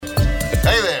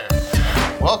Hey there.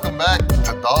 Welcome back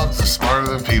to Dogs Are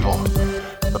Smarter Than People,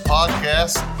 the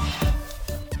podcast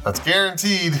that's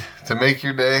guaranteed to make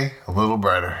your day a little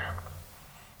brighter.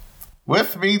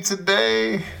 With me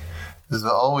today is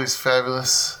the always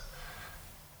fabulous,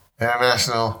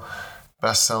 international,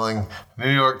 best-selling,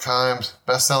 New York Times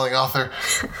best-selling author,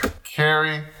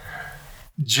 Carrie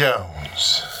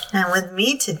Jones. And with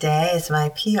me today is my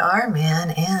PR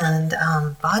man and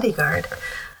bodyguard,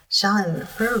 Sean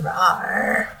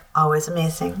Farrar. Always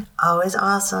amazing, always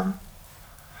awesome.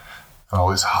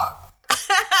 Always hot.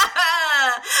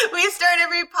 We start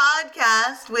every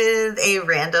podcast with a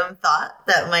random thought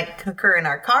that might occur in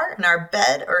our car, in our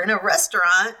bed, or in a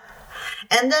restaurant.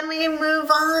 And then we move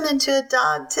on into a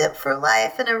dog tip for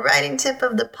life and a writing tip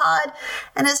of the pod.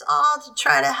 And it's all to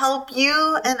try to help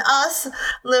you and us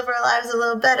live our lives a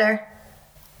little better.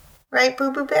 Right,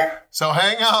 Boo Boo Bear? So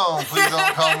hang on. Please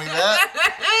don't call me that.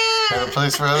 And a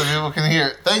place where other people can hear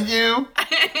it. Thank you.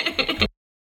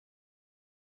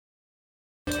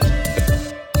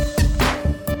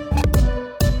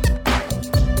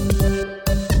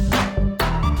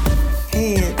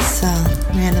 Hey, it's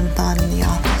Random Thought in the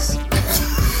Office.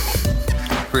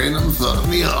 Random thought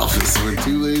in the office. We're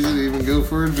too lazy to even go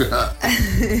for a drive.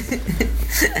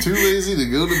 Too lazy to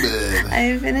go to bed.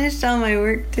 I finished all my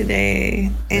work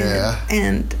today.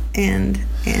 And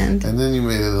then you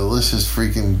made a delicious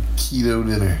freaking keto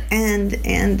dinner. And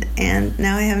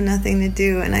now I have nothing to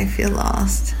do and I feel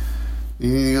lost.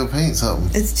 You need to go paint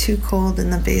something. It's too cold in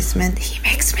the basement. He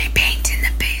makes me paint in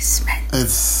the basement.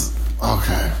 It's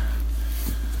okay.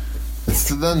 It's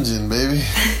the dungeon, baby.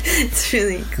 It's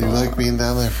really cool. You like being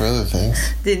down there for other things.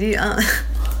 Did you?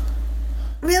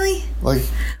 Really? Like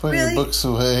putting your books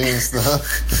away and stuff.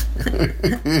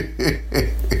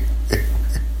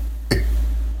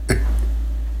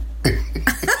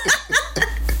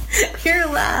 Your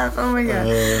laugh! Oh my god!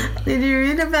 Did you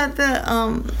read about the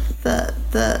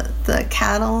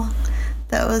cattle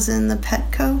that was in the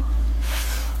Petco?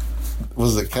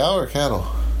 Was it cow or cattle?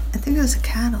 I think it was a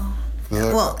cattle.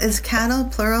 Well, is cattle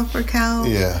plural for cow?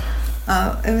 Yeah.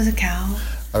 Oh, it was a cow.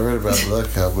 I read about the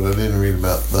cow, but I didn't read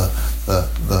about the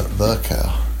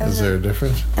cow. Is there a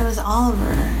difference? It was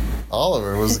Oliver.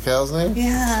 Oliver was the cow's name?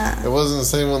 Yeah. It wasn't the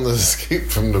same one that escaped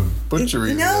from the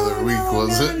butchery the other week,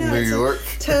 was it? In New York?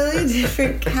 Totally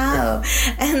different cow.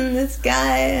 And this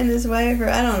guy and his wife, or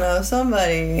I don't know,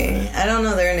 somebody. I don't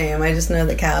know their name. I just know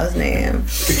the cow's name.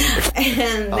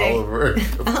 And Oliver.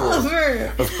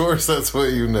 Oliver. Of course, that's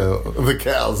what you know. The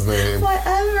cow's name.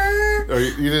 Whatever. Or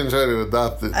you didn't try to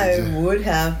adopt it, did you? I would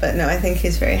have, but no, I think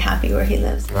he's very happy where he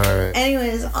lives. All right.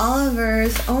 Anyways,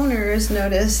 Oliver's owners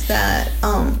noticed that,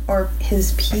 or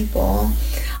his people,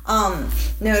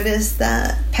 noticed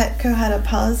that Petco had a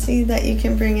policy that you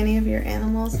can bring any of your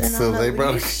animals in so on a they leash.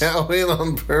 brought a cow in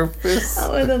on purpose?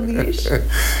 Oh, with a leash.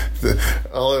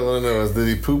 All I want to know is, did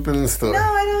he poop in the store? No,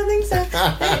 I don't think so.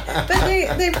 But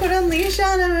they put a leash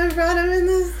on him and brought him in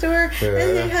the store. Yeah.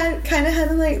 And they had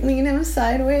to like lean him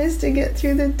sideways to get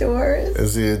through the doors.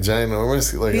 Is he a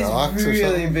ginormous, like an ox or something?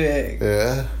 Really big.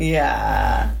 Yeah?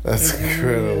 Yeah. That's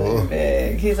incredible. Really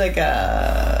big. He's like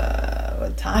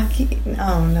a Taki?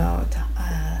 Oh, no.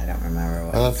 I don't remember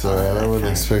what. That's alright. I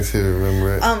wouldn't expect you to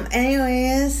remember it.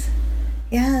 Anyways,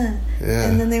 yeah.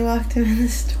 And then they walked him in the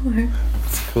store.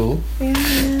 That's cool. Yeah.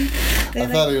 I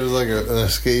thought he was like an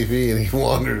escapee and he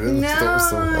wandered in the store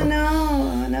somehow.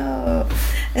 No.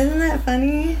 Isn't that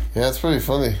funny? Yeah, it's pretty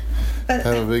funny. But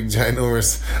have a big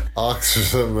ginormous ox or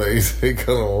something that you take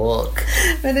on a walk.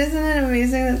 But isn't it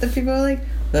amazing that the people were like,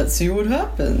 let's see what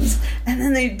happens. And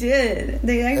then they did.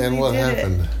 They actually did. And what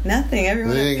happened? Nothing.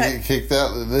 Everyone they didn't get kicked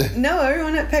out, did they? No,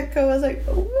 everyone at Petco was like,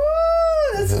 woo,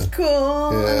 this is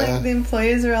cool. Yeah. Like the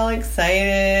employees were all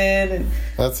excited. And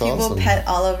that's people awesome. pet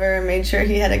Oliver and made sure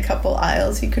he had a couple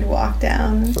aisles he could walk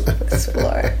down and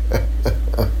explore.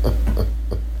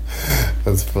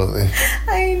 That's funny.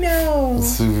 I know.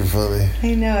 That's super funny.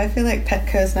 I know. I feel like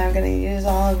Petco's now going to use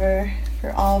Oliver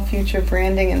for all future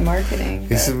branding and marketing.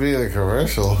 He should be in a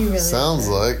commercial. He really sounds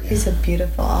should. like. He's a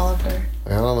beautiful Oliver. I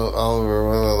don't know Oliver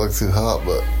might not look too hot,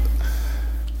 but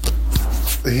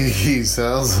he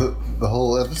sounds. The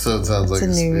whole episode sounds like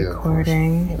it's a new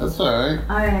recording. That's all right.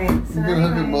 All right. So we can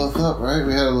hook it both up, right?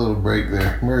 We had a little break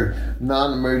there.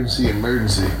 Non-emergency,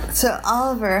 emergency. So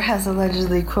Oliver has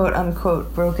allegedly, quote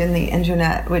unquote, broken the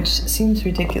internet, which seems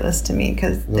ridiculous to me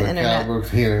because the internet. Cow broke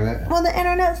the internet. Well, the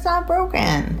internet's not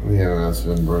broken. The internet's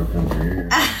been broken for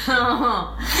years.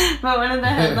 But one of the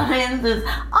headlines is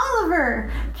Oliver,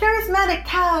 charismatic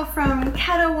cow from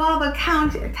Catawba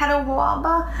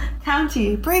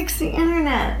County, breaks the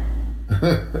internet.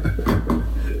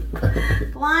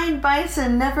 Blind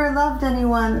Bison never loved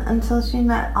anyone until she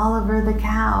met Oliver the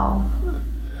cow.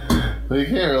 Well, you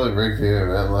can't really break the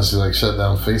internet unless you like shut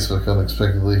down Facebook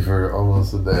unexpectedly for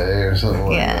almost a day or something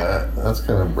like that. That's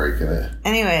kind of breaking it.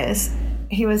 Anyways,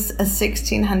 he was a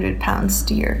 1,600-pound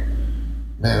steer.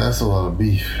 Man, that's a lot of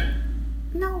beef.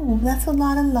 No, that's a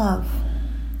lot of love.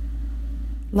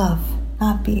 Love,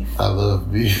 not beef. I love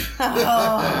beef.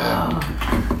 Oh.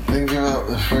 Think about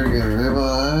the friggin'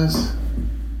 ribeyes.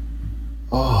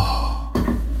 Oh.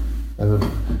 And the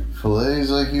fillets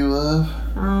like you love.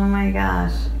 Oh my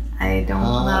gosh. I don't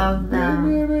love them.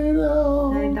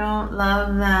 I don't love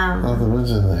them. Not to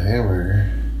mention the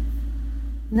hamburger.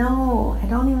 No, I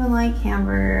don't even like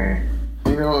hamburger.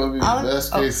 You know what would be the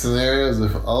best case scenario is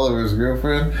if Oliver's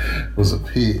girlfriend was a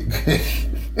pig.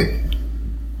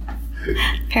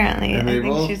 Apparently, and they I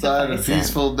think both she's died a a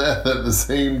peaceful death at the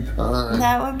same time.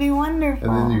 That would be wonderful.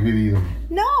 And then you could eat them.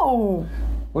 No.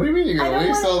 What do you mean you're going to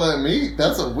waste all that meat?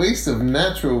 That's a waste of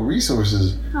natural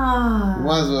resources. Oh. You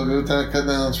might as well go cut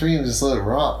down a tree and just let it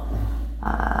rot.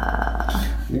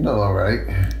 You know all right.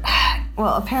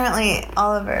 Well, apparently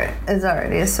Oliver is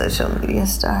already a social media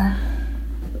star.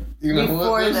 You know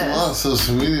what? There's a lot of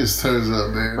social media stars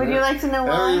out there. Would you like to know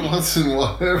why?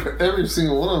 Every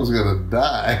single one of them's going to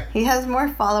die. He has more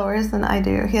followers than I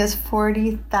do. He has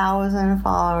 40,000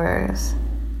 followers.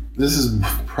 This is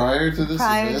prior to this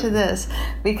event? To this.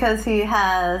 Because he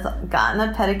has gotten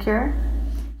a pedicure,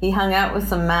 he hung out with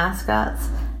some mascots,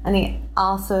 and he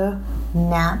also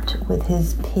napped with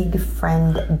his pig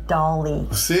friend Dolly.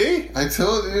 See? I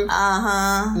told you.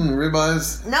 Uh-huh.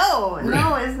 Ribeyes. No,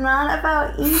 it's not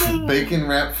about eating. Bacon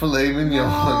wrapped filet mignon.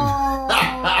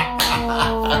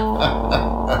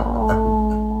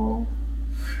 No.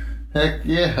 Heck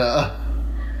yeah.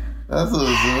 That's what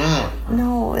it's about.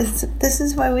 No, this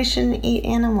is why we shouldn't eat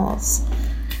animals.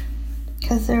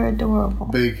 Because they're adorable.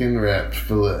 Bacon wrapped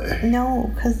filet.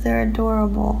 No, because they're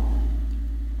adorable.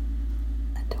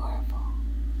 Adorable.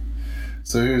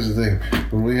 So here's the thing.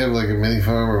 When we have like a mini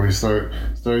farm where we start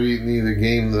eating either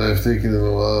game that I've taken in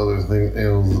a while, there's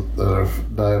animals that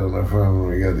have died on our farm and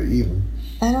we got to eat them.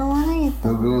 I don't want to eat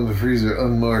them. They'll go in the freezer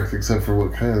unmarked except for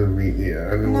what kind of meat you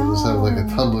are. And then we'll just have like a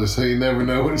tumbler so you never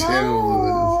know which animal it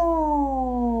is.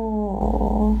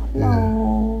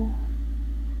 No.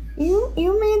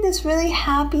 You made this really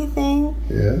happy thing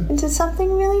into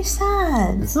something really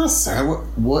sad. It's not sad.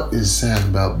 What is sad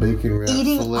about bacon wrapped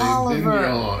filet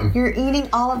mignon? You're eating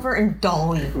Oliver and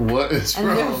Dolly. What is and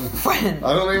wrong? Their friend.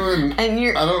 I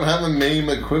don't have a name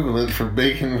equivalent for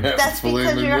bacon wrapped filet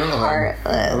mignon. That's because you're heartless.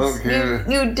 I don't care.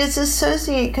 You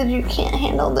disassociate because you can't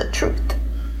handle the truth.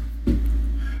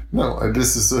 No, I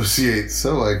disassociate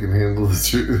so I can handle the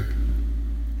truth.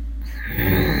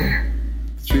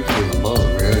 The truth doesn't bother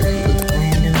me, actually.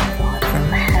 Random thought from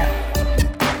hell.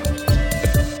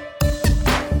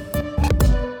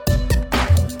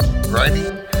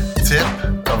 Writing tip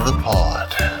of the pod.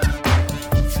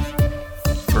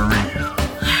 For Ryu.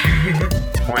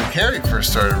 When Carrie first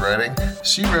started writing,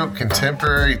 she wrote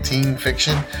contemporary teen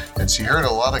fiction, and she heard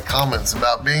a lot of comments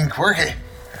about being quirky.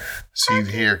 She'd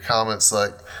hear comments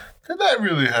like, "Could that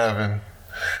really happen?"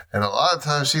 And a lot of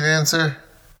times she'd answer,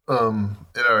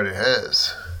 it already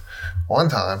has. One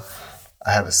time,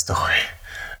 I had a story.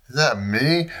 Is that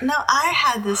me? No, I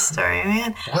had this story,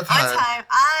 man. One time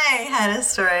I had a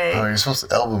story. Oh, you're supposed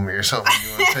to elbow me or something.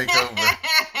 You want to take over?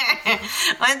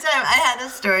 One time I had a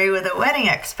story with a wedding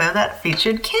expo that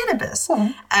featured cannabis.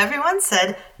 Mm-hmm. Everyone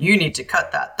said, "You need to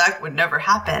cut that. That would never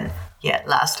happen." Yet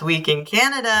last week in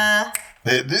Canada...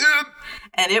 It did.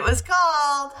 And it was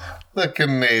called... the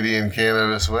Canadian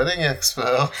Cannabis Wedding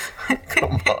Expo.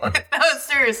 Come on. No,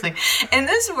 seriously. In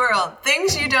this world,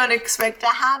 things you don't expect to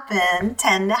happen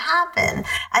tend to happen.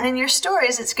 And in your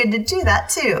stories, it's good to do that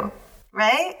too.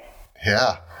 Right?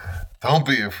 Yeah. Don't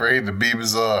be afraid to be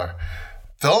bizarre.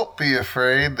 Don't be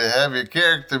afraid to have your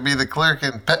character be the clerk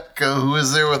in Petco who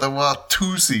is there with a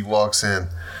Watusi walks in.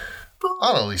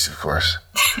 On a leash, of course.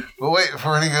 But wait,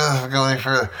 before I go any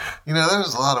further,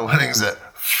 there's a lot of weddings that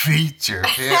feature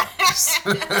cannabis.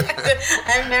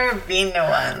 I've never been to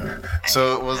one.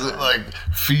 So was it like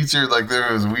featured, like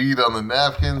there was weed on the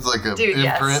napkins, like a imprint?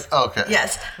 Yes. Okay.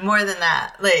 Yes, more than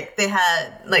that. Like they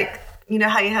had you know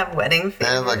how you have wedding favors?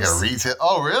 They had like a retail.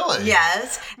 Oh, really?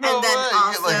 Yes. No and then way. also,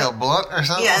 you get like a blunt or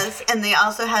something? Yes, and they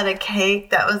also had a cake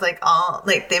that was like all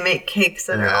they make cakes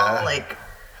that are all like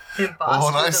embossed. Well,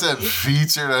 when I said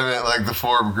featured, I meant like the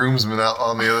four groomsmen out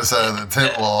on the other side of the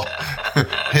tent wall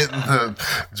hitting the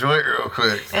joint real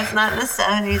quick. It's not in the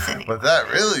 70s anymore. But that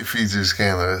really features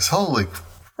cannabis. Holy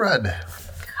crud.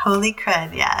 Holy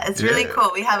crud, yeah. It's really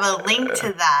cool. We have a link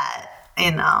to that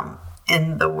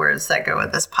in the words that go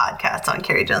with this podcast on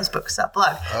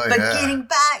CarrieJonesBooks.blog. Oh, but yeah. getting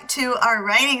back to our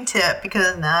writing tip,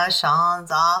 because now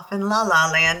Sean's off in La La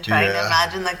Land trying to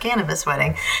imagine the Cannabis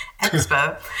Wedding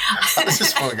Expo. I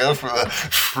just want to go for the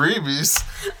freebies.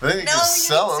 Then you No, can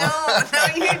sell them.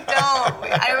 No, you don't.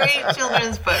 I read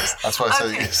children's books. That's why I said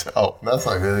you can sell. Oh, that's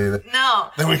not good either. No.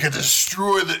 Then we could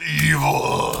destroy the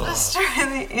evil. Destroy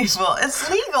the evil. It's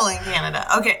legal in Canada.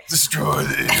 Okay. Destroy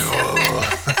the evil.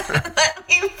 Let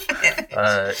me finish. All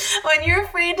right. When you're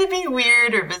afraid to be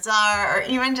weird or bizarre or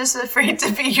even just afraid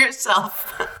to be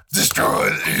yourself, Destroy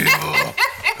the evil.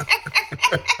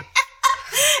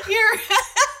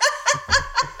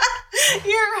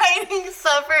 your writing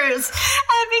suffers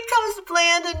and becomes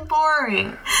bland and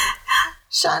boring.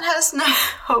 Sean has no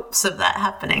hopes of that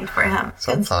happening for him.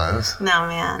 Sometimes. No,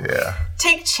 man. Yeah.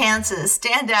 Take chances,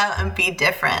 stand out, and be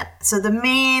different. So the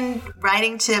main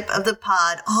writing tip of the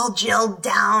pod, all gelled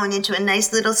down into a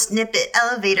nice little snippet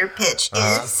elevator pitch,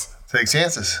 is... Take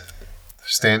chances.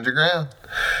 Stand your ground.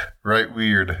 Write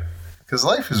weird. Because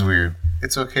life is weird.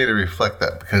 It's okay to reflect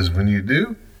that, because when you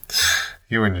do,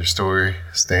 you and your story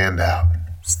stand out.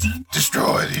 Stand out.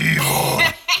 Destroy the evil.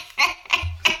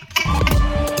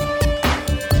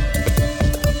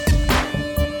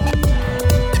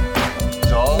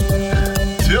 Dog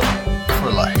tip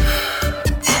for life.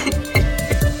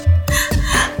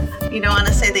 You don't want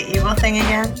to say the evil thing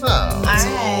again? No, that's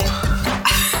All right.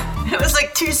 old. It was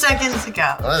like 2 seconds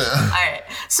ago. Oh, yeah. All right.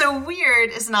 So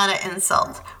weird is not an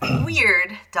insult.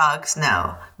 Weird, dogs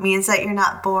know, means that you're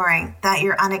not boring, that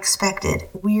you're unexpected.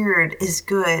 Weird is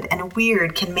good, and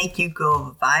weird can make you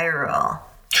go viral.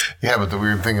 Yeah, but the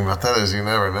weird thing about that is you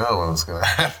never know when it's going to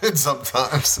happen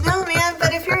sometimes. No, man,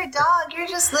 but if you're a dog, you're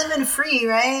just living free,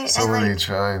 right? So and many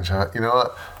try and try. You know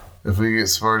what? If we get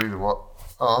Smarty to walk.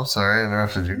 Oh, I'm sorry, I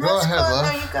interrupted you. No, Go it's ahead, cool. love.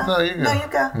 No, you go. No, you go. No, you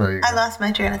go. No, you go. I lost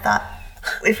my train of thought.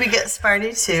 If we get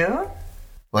Sparty too,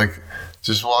 Like,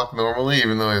 just walk normally,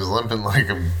 even though he's limping like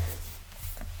a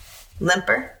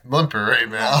limper. right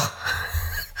now.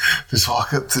 Just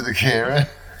walk up to the camera,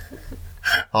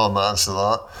 all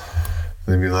nonchalant,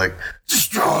 and be like,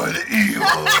 destroy the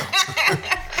evil.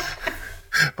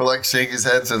 But like shake his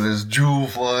head so there's jewel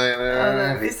flying Oh, that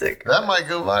there. would be so gross. That might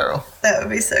go viral. That would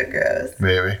be so gross.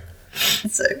 Maybe.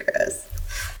 So gross.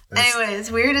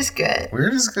 Anyways, weird is good.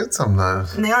 Weird is good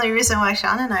sometimes. And the only reason why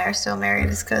Sean and I are still married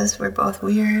is because we're both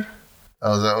weird.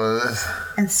 Oh, is that what it is?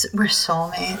 And we're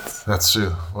soulmates. That's true.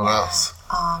 What else?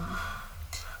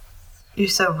 You're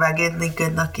so ruggedly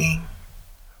good looking.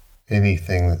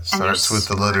 Anything that And you're starts with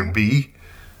the letter smart. B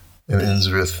and ends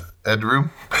with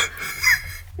Edroom.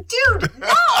 Dude, no!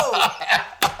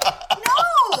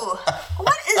 No!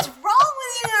 What is wrong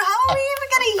with you? How are we even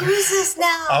going to use this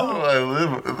now? How do I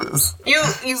live with this? You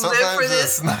live for Sometimes this.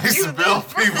 it's nice You to live build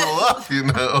for people this. up, you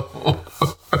know.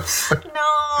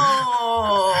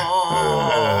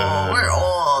 No. We're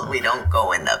old. We don't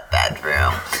go in the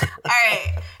bedroom. All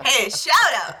right. Hey,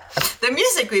 shout out. The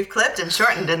music we've clipped and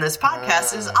shortened in this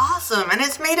podcast is awesome, and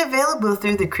it's made available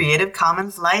through the Creative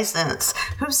Commons license.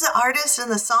 Who's the artist in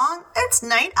the song? It's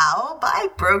Night Owl by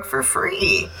Broke for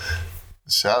Free.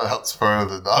 Shout out's part of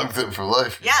the dog tip for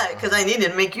life. Yeah, because I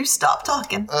needed to make you stop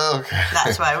talking. Okay.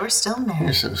 That's why we're still You're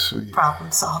married. so sweet.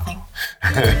 Problem solving.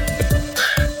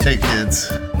 Hey, kids.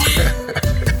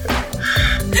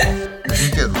 If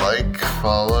you could like,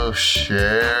 follow,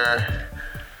 share,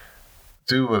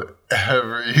 do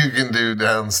whatever you can do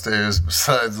downstairs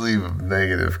besides leave a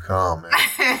negative comment.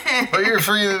 But you're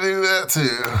free to do that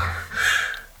too.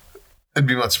 It'd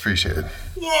be much appreciated.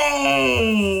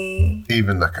 Yay.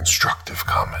 Even a constructive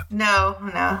comment. No.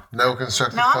 No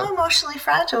constructive No, I'm comment? emotionally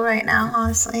fragile right now,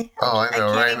 honestly. Oh, I know,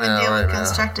 I right can't even now, deal right with now.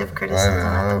 constructive criticism I know,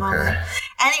 at the okay. moment.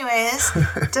 Anyways,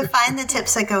 to find the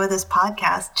tips that go with this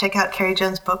podcast, check out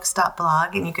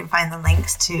CarrieJonesBooks.blog, and you can find the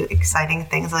links to exciting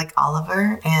things like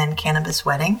Oliver and Cannabis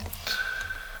Wedding.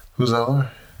 Who's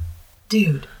Oliver?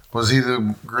 Dude. Was he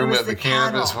the groom was at the the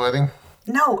cannabis cattle. wedding?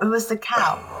 No, it was the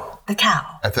cow. The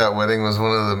cow. At that wedding was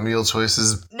one of the meal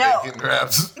choices No. bacon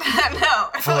wraps. No.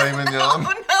 Filet mignon?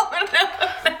 No.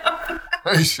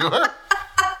 Are you sure?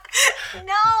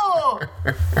 No.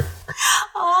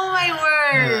 Oh, my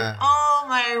word. Yeah. Oh,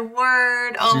 my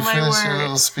word. Oh, Did you my finish your word.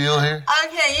 little spiel here?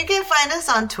 Okay, you can find us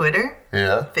on Twitter,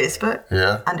 Yeah. Facebook,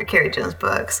 Yeah. under Carrie Jones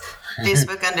Books,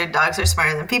 Facebook under Dogs Are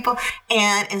Smarter Than People,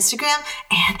 and Instagram,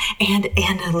 and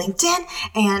LinkedIn,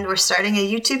 and we're starting a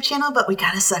YouTube channel, but we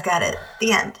gotta suck at it.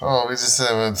 The end. Oh, we just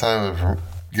haven't had time to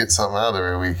get something out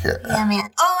every week yet. Yeah, man.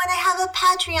 Oh, and I have a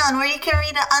Patreon where you can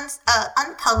read an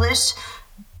unpublished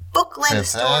book-length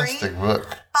story Fantastic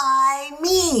book. by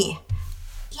me.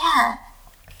 Yeah.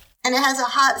 And it has a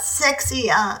hot, sexy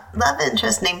love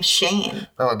interest named Shane.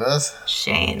 Oh, it does?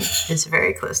 Shane is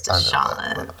very close to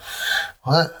Sean.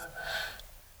 What?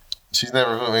 She's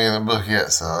never put me in a book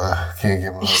yet, so I can't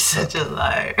get my You're such a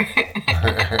liar.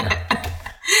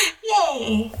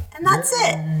 Yay! And that's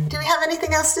it. Do we have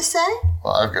anything else to say?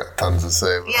 Well, I've got tons to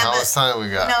say. But how much time we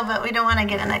got? No, but we don't want to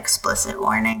get an explicit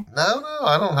warning. No,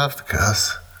 I don't have to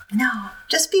cuss. No,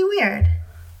 just be weird.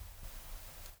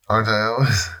 Aren't I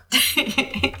always?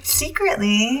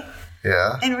 Secretly.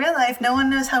 Yeah. In real life, no one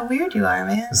knows how weird you are,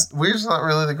 man. Weird's not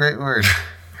really the great word.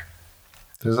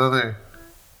 There's other...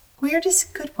 Weird is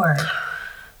a good word.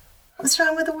 What's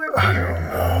wrong with the word weird? I don't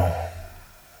know.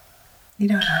 You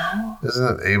don't know?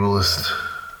 Isn't it ableist?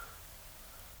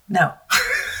 No.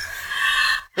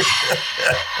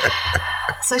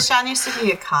 So Sean used to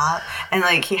be a cop, and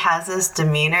like he has this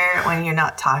demeanor when you're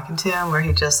not talking to him where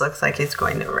he just looks like he's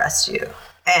going to arrest you.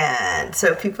 And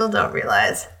so people don't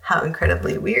realize how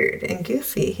incredibly weird and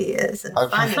goofy he is and I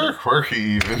funny. prefer quirky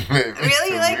even. Really?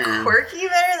 You like weird. quirky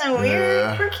better than weird?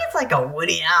 Yeah. Quirky's like a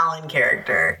Woody Allen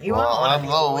character. I'm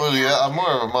no Woody. I'm more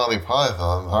of a Monty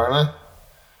Python, aren't I?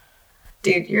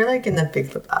 Dude, you're like in the Big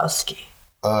Lebowski.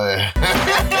 Oh, yeah.